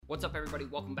What's up, everybody?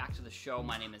 Welcome back to the show.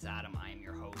 My name is Adam. I am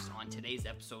your host. On today's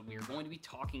episode, we are going to be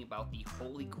talking about the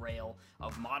holy grail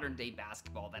of modern day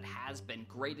basketball that has been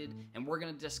graded, and we're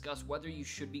going to discuss whether you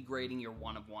should be grading your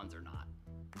one-of-ones or not.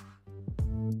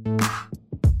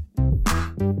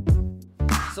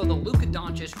 So the Luka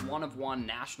Doncic one-of-one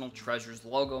National Treasures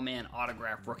Logo Man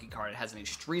autograph rookie card, it has an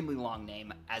extremely long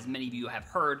name. As many of you have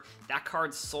heard, that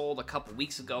card sold a couple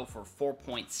weeks ago for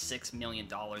 $4.6 million,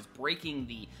 breaking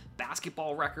the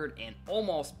basketball record and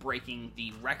almost breaking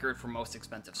the record for most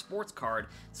expensive sports card.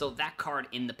 So that card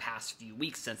in the past few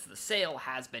weeks since the sale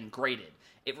has been graded.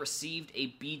 It received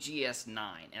a BGS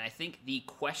 9, and I think the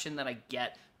question that I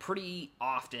get pretty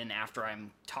often after I'm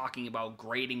talking about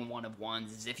grading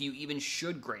one-of-ones is if you even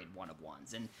should grade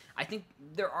one-of-ones. And I think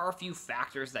there are a few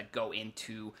factors that go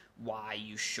into why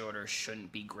you should or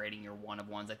shouldn't be grading your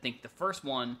one-of-ones. I think the first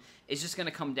one is just going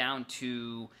to come down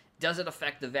to, does it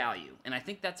affect the value? And I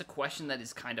think that's a question that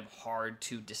is kind of hard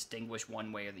to distinguish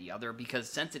one way or the other, because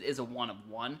since it is a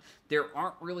one-of-one, there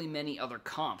aren't really many other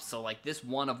comps. So like this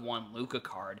one-of-one Luka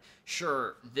card,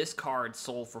 sure, this card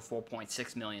sold for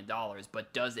 $4.6 million,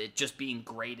 but does it just being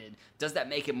graded, does that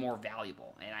make it more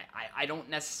valuable? And I don't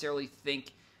necessarily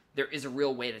think there is a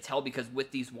real way to tell, because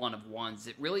with these one-of-ones,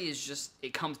 it really is just,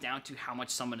 it comes down to how much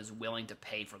someone is willing to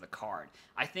pay for the card.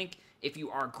 I think if you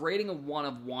are grading a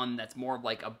one-of-one that's more of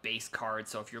like a base card,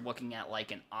 so if you're looking at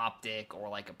like an Optic or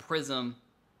like a Prism,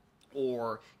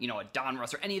 or, you know, a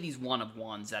Donruss, or any of these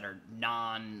one-of-ones that are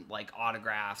non-like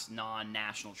autographs,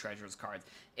 non-National Treasures cards,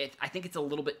 I think it's a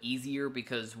little bit easier,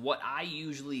 because what I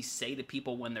usually say to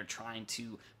people when they're trying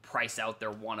to price out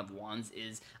their one-of-ones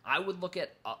is I would look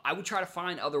at, I would try to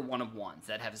find other one-of-ones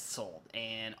that have sold,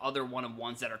 and other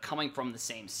one-of-ones that are coming from the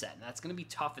same set. And that's going to be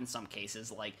tough in some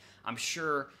cases. Like, I'm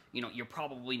sure, you know, you're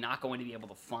probably not going to be able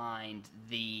to find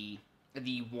the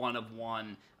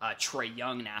one-of-one Trae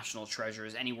Young National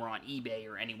Treasures anywhere on eBay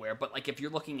or anywhere, but like if you're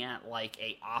looking at like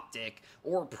a Optic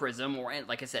or Prism, or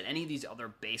like I said, any of these other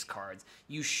base cards,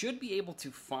 you should be able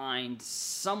to find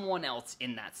someone else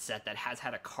in that set that has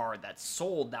had a card that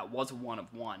sold that was a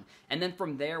one-of-one. And then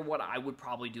from there, what I would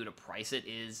probably do to price it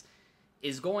is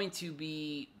going to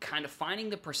be kind of finding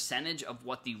the percentage of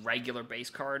what the regular base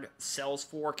card sells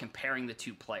for, comparing the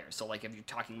two players. So like if you're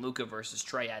talking Luka versus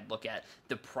Trae, I'd look at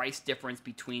the price difference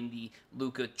between the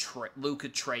Luka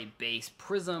Trae base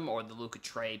Prism or the Luka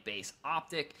Trae base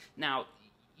Optic. Now,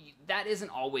 that isn't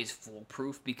always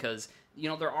foolproof, because, you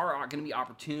know, there are going to be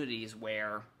opportunities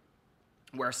where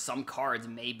some cards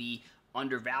may be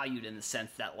undervalued, in the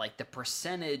sense that like the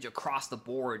percentage across the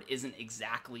board isn't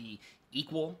exactly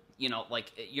equal. You know,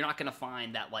 like you're not going to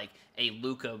find that like a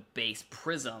Luka base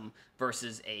Prism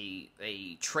versus a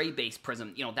Trae base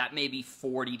Prism, you know, that may be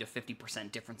 40 to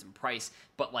 50% difference in price,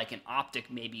 but like an Optic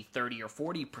may be 30 or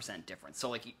 40% difference. So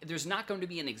like there's not going to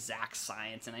be an exact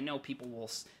science, and I know people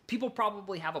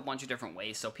probably have a bunch of different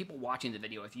ways. So people watching the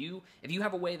video, if you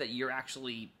have a way that you're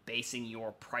actually basing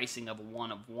your pricing of a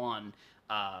one-of-one,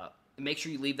 make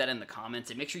sure you leave that in the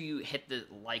comments, and make sure you hit the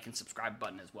like and subscribe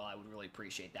button as well. I would really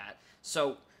appreciate that.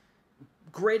 So,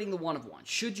 grading the one-of-one,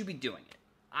 should you be doing it?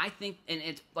 I think, and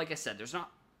it's like I said,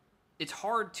 it's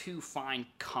hard to find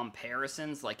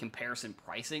comparisons, like comparison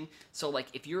pricing. So like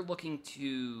if you're looking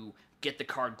to get the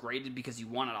card graded because you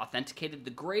want it authenticated,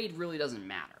 the grade really doesn't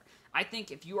matter. I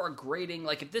think if you are grading,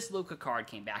 like if this Luka card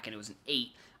came back and it was an 8,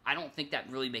 I don't think that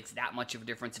really makes that much of a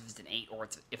difference if it's an 8 or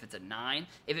if it's a 9.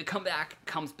 If it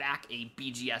comes back a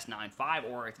BGS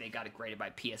 9.5, or if they got it graded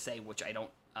by PSA, which I don't,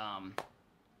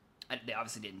 they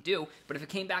obviously didn't do, but if it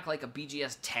came back like a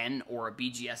BGS 10 or a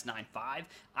BGS 9.5,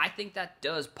 I think that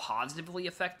does positively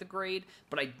affect the grade,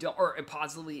 but or it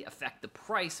positively affect the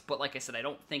price. But like I said, I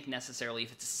don't think necessarily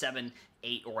if it's a 7,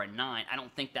 8, or a 9, I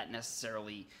don't think that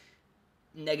necessarily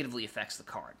negatively affects the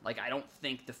card. Like, I don't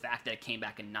think the fact that it came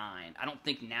back a 9, I don't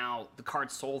think now the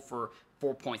card sold for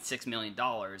 $4.6 million.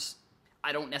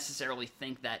 I don't necessarily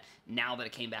think that now that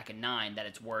it came back a 9 that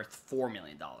it's worth $4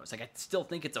 million. Like, I still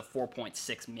think it's a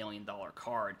 $4.6 million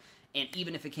card. And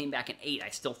even if it came back an 8, I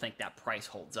still think that price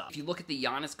holds up. If you look at the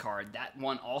Giannis card, that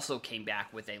one also came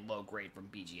back with a low grade from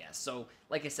BGS. So,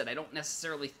 like I said, I don't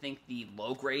necessarily think the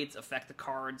low grades affect the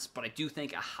cards, but I do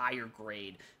think a higher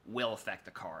grade will affect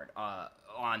the card,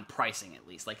 on pricing at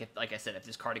least. Like I said, if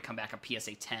this card had come back a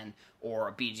PSA 10 or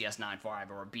a BGS 9.5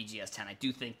 or a BGS 10, I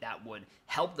do think that would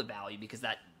help the value, because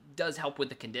that does help with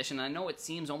the condition. I know it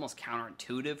seems almost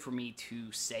counterintuitive for me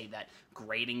to say that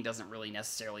grading doesn't really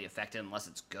necessarily affect it unless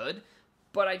it's good,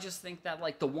 but I just think that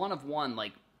like the one-of-one,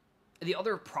 like the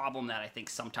other problem that I think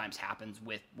sometimes happens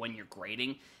with when you're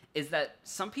grading is that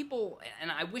some people,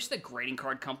 and I wish that grading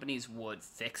card companies would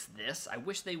fix this, I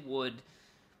wish they would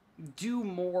do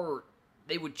more.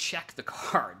 They would check the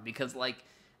card because, like,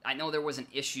 I know there was an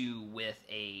issue with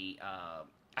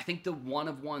I think the one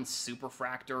of one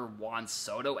Superfractor Juan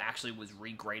Soto actually was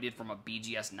regraded from a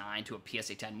BGS 9 to a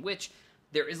PSA 10, which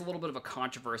there is a little bit of a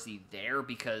controversy there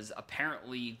because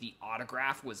apparently the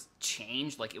autograph was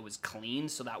changed, like it was clean,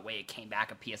 so that way it came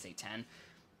back a PSA 10.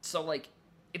 So, like,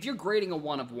 if you're grading a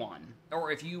one of one,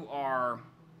 or if you are,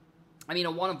 a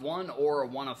one of one or a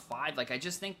one of five, like, I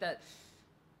just think that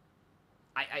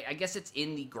I guess it's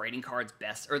in the grading card's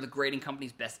best, or the grading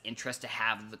company's best interest to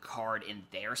have the card in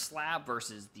their slab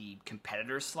versus the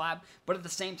competitor's slab. But at the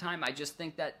same time, I just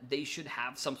think that they should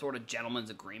have some sort of gentleman's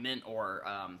agreement or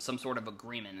some sort of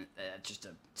agreement, just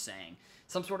a saying,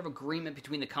 some sort of agreement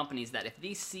between the companies that if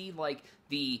they see, like,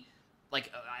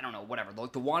 I don't know, whatever,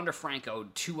 like the Wander Franco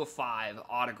 2 of 5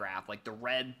 autograph, like the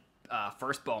red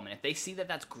first Bowman, if they see that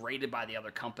that's graded by the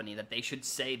other company, that they should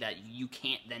say that you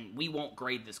can't, then we won't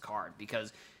grade this card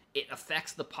because it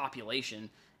affects the population,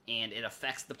 and it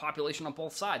affects the population on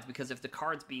both sides, because if the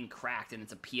card's being cracked and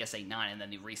it's a PSA 9 and then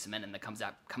they re-cement and it comes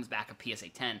back a PSA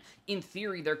 10, in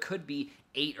theory there could be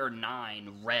 8 or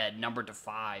 9 red numbered to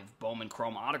 5 Bowman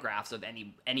Chrome autographs of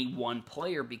any one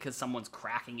player because someone's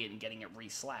cracking it and getting it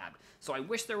re-slabbed. So I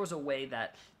wish there was a way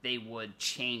that they would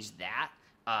change that.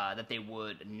 That they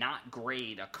would not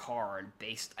grade a card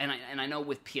based, and I know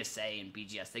with PSA and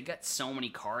BGS they get so many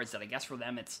cards that I guess for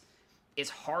them it's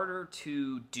harder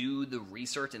to do the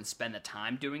research and spend the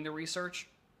time doing the research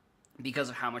because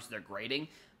of how much they're grading.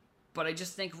 But I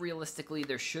just think realistically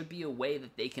there should be a way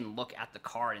that they can look at the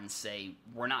card and say,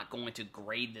 we're not going to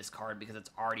grade this card because it's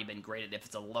already been graded if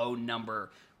it's a low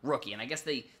number rookie. And I guess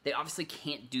they obviously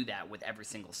can't do that with every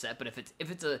single set, but if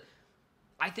it's a,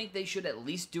 I think they should at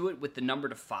least do it with the number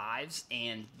to 5s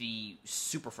and the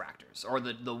Superfractors, or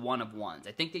the one of ones.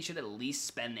 I think they should at least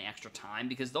spend the extra time,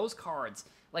 because those cards,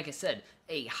 like I said,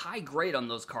 a high grade on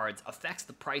those cards affects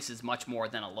the prices much more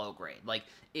than a low grade. Like,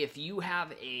 if you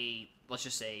have let's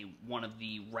just say one of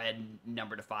the red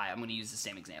number to 5, I'm going to use the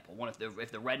same example.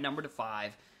 If the red number to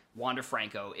 5 Wander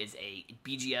Franco is a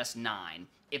BGS 9,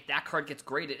 if that card gets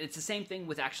graded, it's the same thing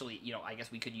with, actually, I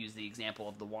guess we could use the example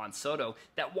of the Juan Soto.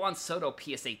 That Juan Soto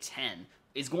PSA 10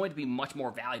 is going to be much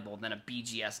more valuable than a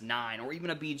BGS 9 or even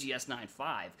a BGS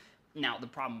 9.5. Now, the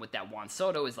problem with that Juan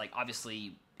Soto is, like,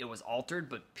 obviously it was altered,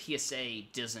 but PSA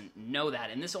doesn't know that.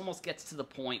 And this almost gets to the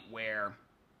point where,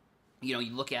 you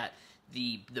look at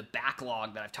the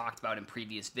backlog that I've talked about in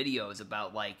previous videos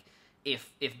about, like,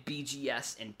 if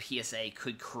BGS and PSA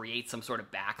could create some sort of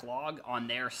backlog on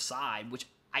their side, which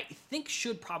I think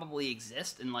should probably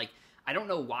exist, and, like, I don't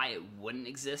know why it wouldn't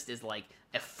exist, is, like,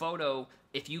 a photo,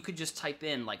 if you could just type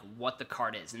in, like, what the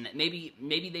card is, and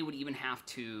maybe they would even have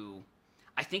to,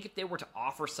 I think if they were to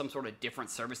offer some sort of different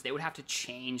service, they would have to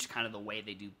change kind of the way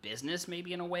they do business,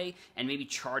 maybe in a way, and maybe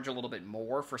charge a little bit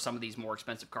more for some of these more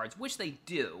expensive cards, which they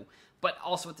do. But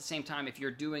also at the same time, if you're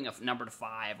doing a number to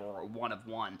 5 or a one of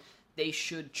one, they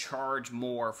should charge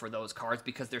more for those cards,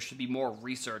 because there should be more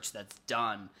research that's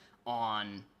done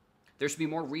on number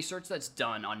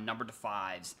to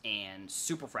 5s and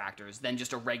Superfractors than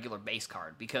just a regular base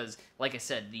card. Because, like I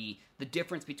said, the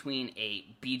difference between a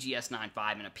BGS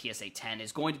 9.5 and a PSA 10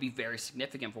 is going to be very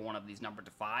significant for one of these number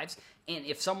to 5s. And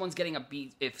if someone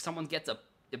gets a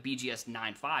BGS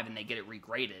 9.5 and they get it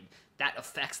regraded, that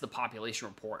affects the population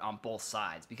report on both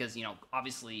sides. Because,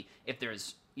 obviously,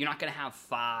 you're not going to have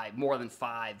more than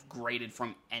 5 graded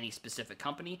from any specific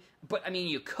company. But,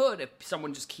 you could if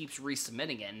someone just keeps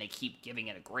resubmitting it and they keep giving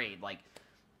it a grade. Like,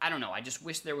 I don't know. I just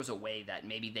wish there was a way that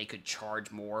maybe they could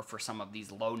charge more for some of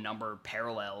these low number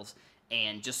parallels,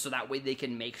 and just so that way they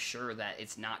can make sure that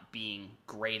it's not being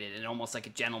graded, and almost like a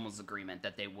gentleman's agreement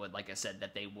that they would, like I said,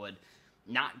 that they would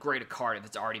not grade a card if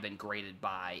it's already been graded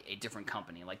by a different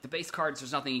company. Like the base cards,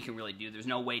 there's nothing you can really do. There's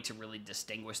no way to really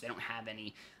distinguish. They don't have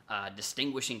any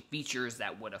distinguishing features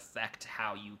that would affect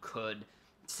how you could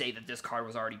say that this card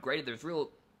was already graded. There's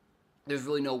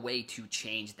really no way to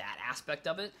change that aspect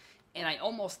of it. And I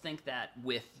almost think that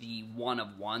with the one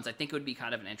of ones, I think it would be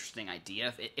kind of an interesting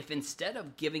idea if instead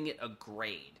of giving it a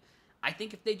grade, I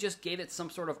think if they just gave it some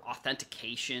sort of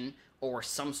authentication or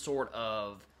some sort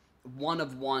of one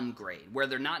of one grade, where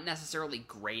they're not necessarily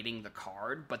grading the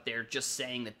card, but they're just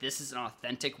saying that this is an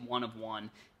authentic one of one,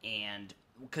 and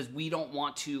because we don't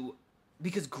want to,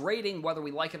 because grading, whether we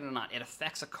like it or not, it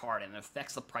affects a card and it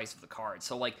affects the price of the card.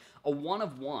 So, like, a one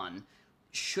of one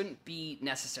shouldn't be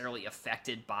necessarily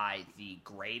affected by the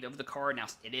grade of the card. Now,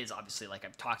 it is, obviously, like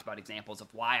I've talked about examples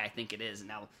of why I think it is, and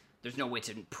now there's no way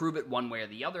to prove it one way or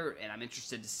the other, and I'm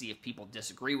interested to see if people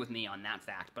disagree with me on that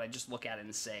fact. But I just look at it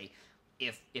and say,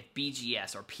 if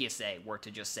BGS or PSA were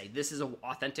to just say this is an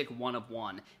authentic one of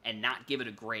one and not give it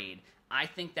a grade, I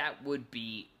think that would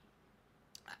be,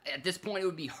 at this point, it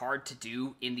would be hard to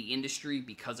do in the industry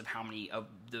because of how many of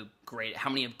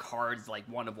cards like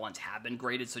one of ones have been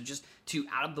graded. So just to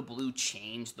out of the blue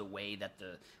change the way that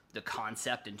the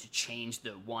concept and to change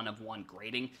the one of one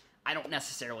grading, I don't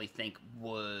necessarily think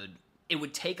it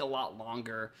would take a lot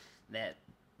longer. That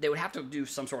they would have to do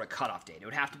some sort of cutoff date. It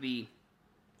would have to be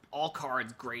all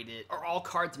cards graded, or all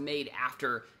cards made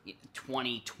after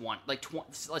 2020.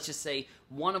 Let's just say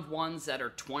one of ones that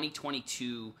are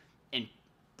 2022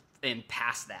 and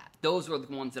past that. Those are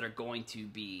the ones that are going to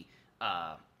be.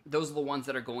 Those are the ones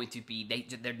that are going to be.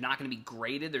 They're not going to be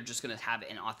graded. They're just going to have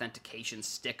an authentication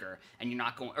sticker, and you're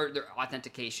not going, or their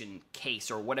authentication case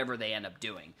or whatever they end up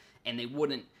doing, and they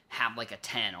wouldn't have like a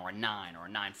 10 or a 9 or a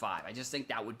 9.5. I just think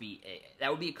that would be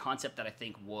a concept that I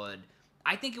think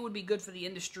it would be good for the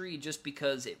industry, just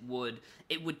because it would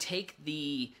take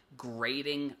the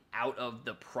grading out of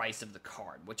the price of the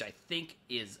card, which I think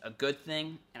is a good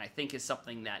thing, and I think is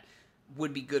something that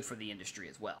would be good for the industry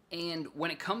as well. And when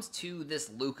it comes to this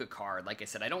Luka card, like I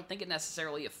said, I don't think it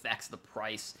necessarily affects the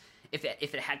price. If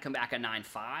it had come back at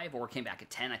 9.5 or came back at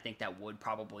 10, I think that would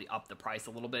probably up the price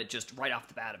a little bit, just right off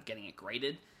the bat of getting it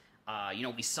graded.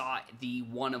 We saw the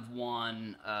one of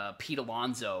one Pete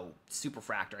Alonso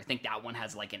Superfractor. I think that one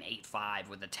has like an 8.5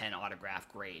 with a 10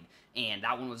 autograph grade, and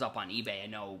that one was up on eBay, I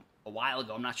know, a while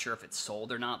ago. I'm not sure if it's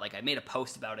sold or not. Like, I made a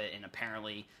post about it, and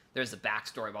apparently there's a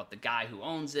backstory about the guy who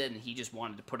owns it, and he just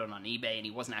wanted to put it on eBay, and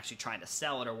he wasn't actually trying to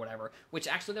sell it or whatever, which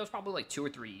actually that was probably like 2 or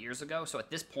 3 years ago. So at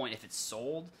this point, if it's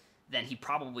sold, then he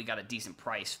probably got a decent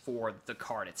price for the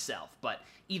card itself. But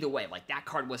either way, like, that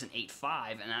card was an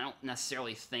 8.5, and I don't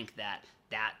necessarily think that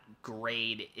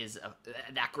grade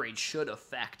should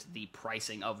affect the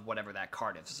pricing of whatever that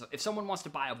card is. So if someone wants to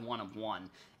buy a one of one,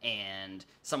 and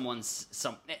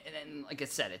and like I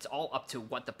said, it's all up to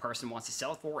what the person wants to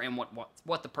sell it for and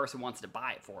what the person wants to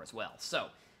buy it for as well. So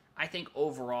I think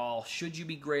overall, should you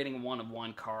be grading one of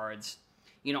one cards?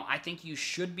 I think you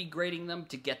should be grading them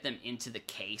to get them into the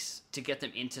case, to get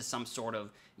them into some sort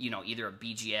of, either a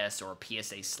BGS or a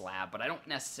PSA slab. But I don't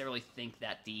necessarily think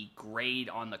that the grade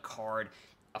on the card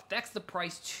affects the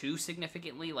price too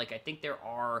significantly. Like, I think there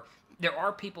are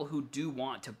people who do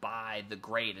want to buy the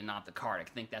grade and not the card. I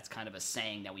think that's kind of a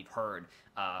saying that we've heard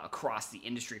across the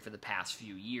industry for the past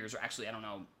few years. Or actually, I don't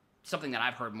know, something that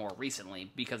I've heard more recently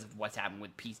because of what's happened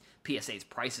with PSA's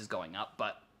prices going up.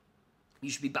 But you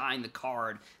should be buying the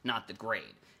card, not the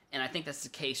grade. And I think that's the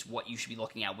case, what you should be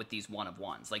looking at with these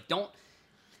one-of-ones. Like,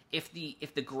 if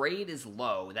the grade is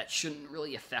low, that shouldn't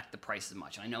really affect the price as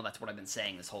much. And I know that's what I've been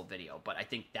saying this whole video, but I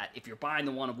think that if you're buying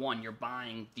the one-of-one, you're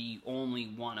buying the only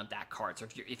one of that card. So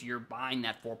if you're buying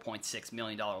that $4.6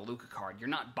 million Luka card, you're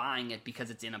not buying it because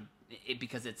it's in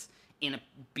a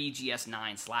BGS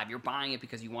 9 slab. You're buying it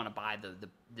because you want to buy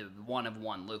the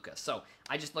one-of-one Luka. So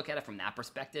I just look at it from that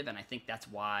perspective, and I think that's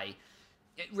why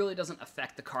it really doesn't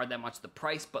affect the card that much, the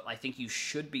price, but I think you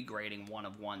should be grading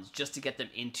one-of-ones just to get them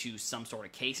into some sort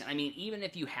of case. And I mean, even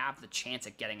if you have the chance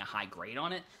at getting a high grade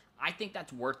on it, I think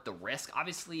that's worth the risk.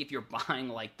 Obviously, if you're buying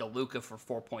like the Luka for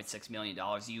 $4.6 million,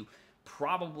 you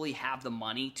probably have the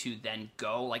money to then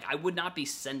go. Like, I would not be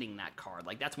sending that card.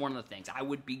 Like, that's one of the things. I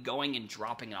would be going and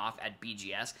dropping it off at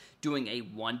BGS, doing a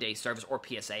one-day service, or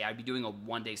PSA. I'd be doing a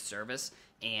one-day service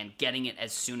and getting it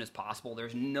as soon as possible.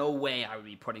 There's no way I would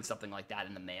be putting something like that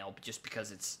in the mail, just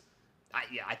because it's...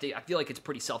 I feel like it's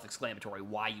pretty self-explanatory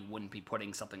why you wouldn't be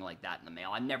putting something like that in the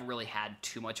mail. I've never really had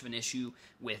too much of an issue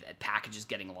with packages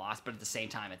getting lost, but at the same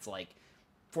time, it's like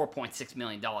 $4.6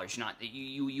 million.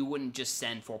 You wouldn't just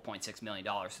send $4.6 million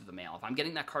through the mail. If I'm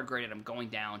getting that card graded, I'm going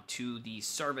down to the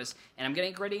service, and I'm getting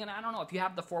it graded, and I don't know, if you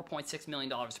have the $4.6 million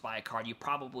to buy a card, you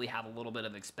probably have a little bit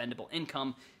of expendable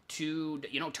income to,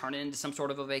 turn it into some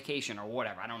sort of a vacation or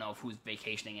whatever. I don't know who's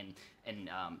vacationing in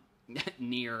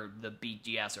near the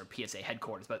BGS or PSA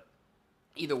headquarters, but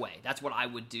either way, that's what I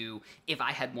would do if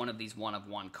I had one of these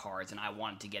one-of-one cards and I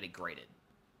wanted to get it graded.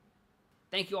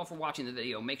 Thank you all for watching the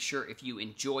video. Make sure if you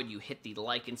enjoyed, you hit the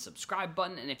like and subscribe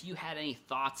button, and if you had any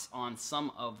thoughts on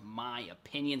some of my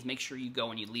opinions, make sure you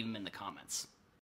go and you leave them in the comments.